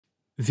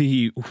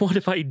The "what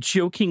if I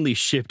jokingly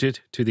shipped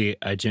it" to the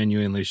 "I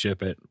genuinely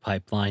ship it"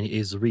 pipeline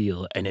is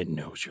real, and it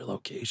knows your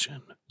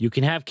location. You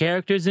can have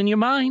characters in your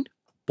mind,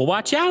 but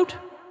watch out.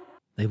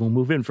 They will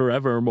move in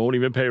forever and won't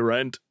even pay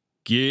rent.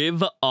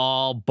 Give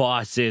all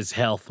bosses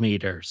health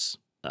meters.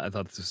 I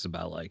thought this was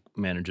about, like,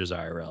 managers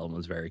IRL and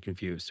was very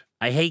confused.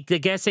 I hate the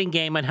guessing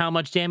game on how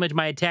much damage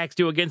my attacks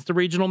do against the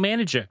regional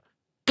manager.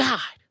 God.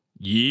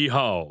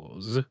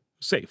 Yeehaws.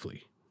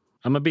 Safely.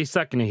 I'm gonna be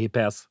sucking a heat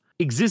pass.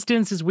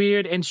 Existence is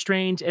weird and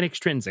strange and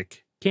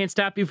extrinsic. Can't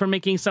stop you from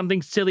making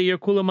something silly or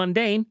cool or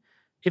mundane.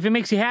 If it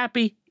makes you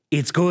happy,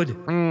 it's good.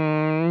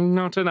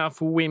 Not enough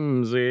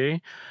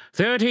whimsy.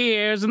 30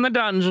 years in the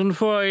dungeon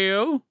for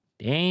you.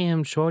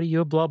 Damn, shorty,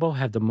 your blubbo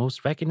have the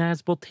most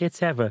recognizable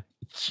tits ever.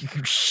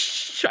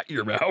 Shut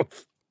your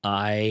mouth.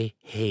 I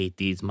hate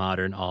these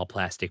modern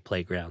all-plastic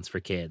playgrounds for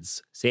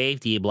kids.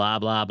 Safety, blah,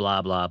 blah,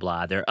 blah, blah,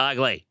 blah. They're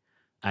ugly.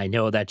 I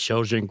know that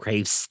children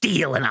crave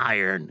steel and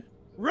iron.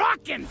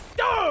 Rock and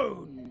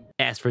stone!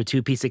 Asked for a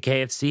 2-piece of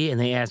KFC, and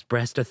they asked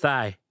breast or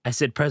thigh. I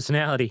said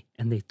personality,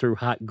 and they threw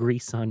hot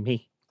grease on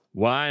me.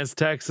 Why is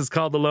Texas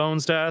called the Lone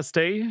Star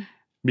State?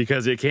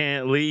 Because you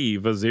can't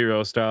leave a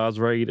 0 stars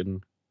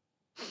rating.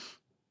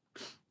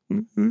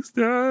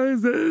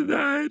 Stars at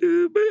night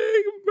are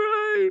big and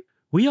bright.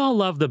 We all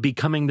love the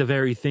becoming the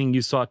very thing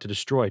you sought to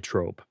destroy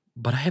trope,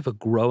 but I have a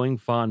growing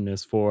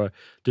fondness for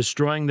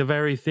destroying the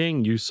very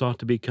thing you sought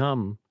to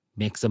become.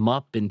 Mix them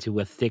up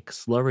into a thick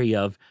slurry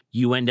of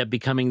you end up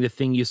becoming the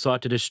thing you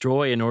sought to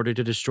destroy in order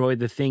to destroy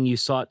the thing you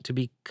sought to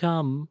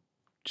become.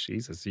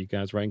 Jesus, you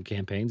guys writing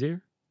campaigns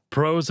here?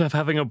 Pros of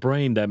having a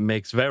brain that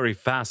makes very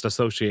fast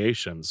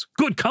associations.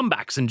 Good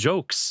comebacks and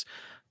jokes.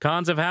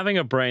 Cons of having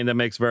a brain that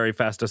makes very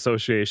fast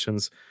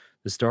associations.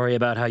 The story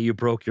about how you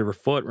broke your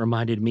foot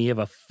reminded me of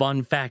a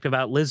fun fact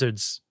about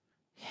lizards.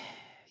 Yeah.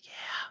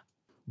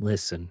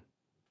 Listen,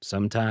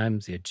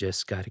 sometimes you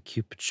just gotta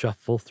Cupid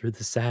shuffle through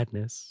the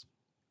sadness.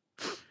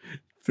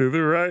 To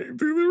the right, to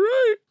the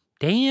right.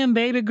 Damn,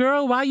 baby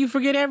girl, why you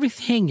forget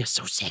everything? You're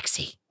so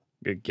sexy.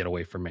 Get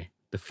away from me.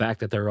 The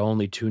fact that there are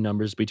only 2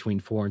 numbers between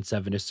 4 and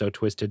 7 is so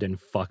twisted and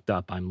fucked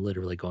up, I'm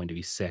literally going to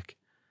be sick.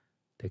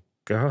 The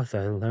girls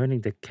are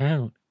learning to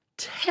count.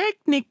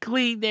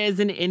 Technically,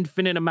 there's an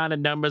infinite amount of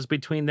numbers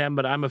between them,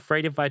 but I'm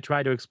afraid if I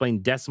try to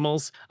explain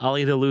decimals, I'll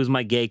either lose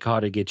my gay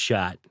card or get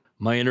shot.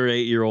 My inner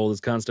 8-year-old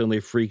is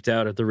constantly freaked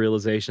out at the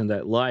realization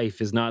that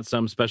life is not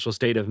some special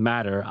state of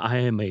matter. I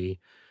am a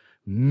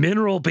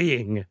mineral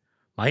being.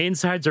 My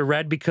insides are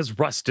red because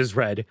rust is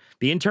red.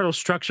 The internal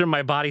structure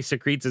my body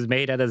secretes is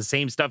made out of the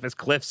same stuff as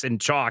cliffs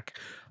and chalk.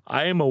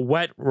 I am a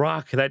wet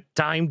rock that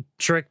time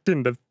tricked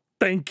into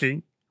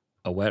thinking.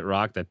 A wet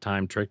rock that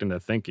time tricked into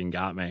thinking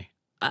got me.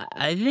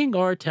 I think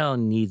Ortel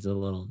needs a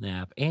little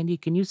nap. Andy,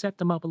 can you set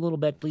them up a little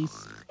bit,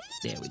 please?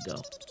 There we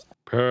go.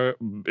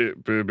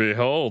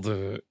 Behold,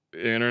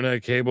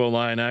 internet cable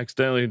line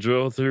accidentally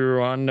drove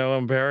through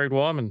unknown buried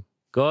woman.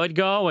 Good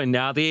going.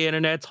 Now the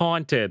internet's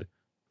haunted.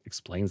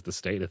 Explains the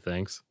state of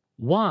things.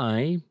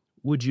 Why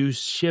would you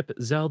ship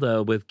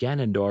Zelda with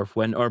Ganondorf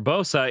when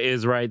Urbosa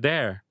is right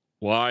there?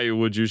 Why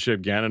would you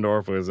ship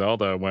Ganondorf with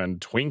Zelda when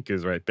Twink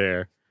is right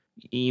there?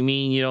 You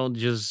mean you don't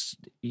just,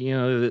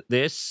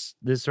 this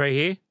right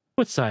here?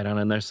 Put Sidon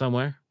in there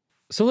somewhere.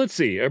 So let's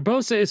see.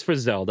 Urbosa is for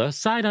Zelda,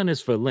 Sidon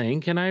is for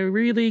Link, and I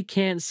really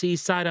can't see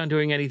Sidon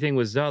doing anything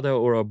with Zelda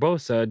or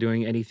Urbosa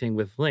doing anything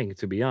with Link,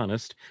 to be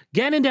honest.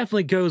 Ganon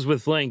definitely goes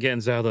with Link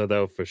and Zelda,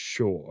 though, for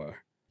sure.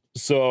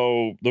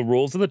 So the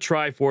rules of the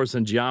Triforce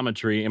and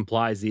geometry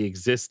implies the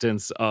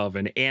existence of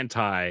an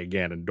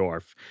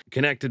anti-Ganondorf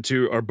connected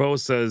to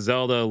Urbosa,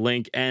 Zelda,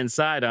 Link, and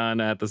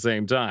Sidon at the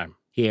same time.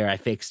 Here, I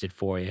fixed it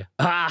for you.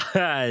 Ah,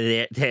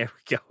 there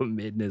we go.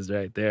 Midna's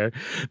right there.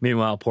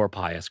 Meanwhile, poor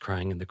Pius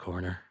crying in the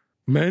corner.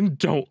 Men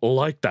don't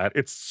like that.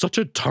 It's such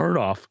a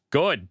turnoff.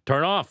 Good.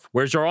 Turn off.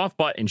 Where's your off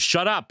button?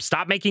 Shut up.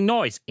 Stop making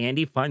noise.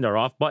 Andy, find our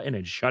off button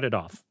and shut it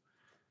off.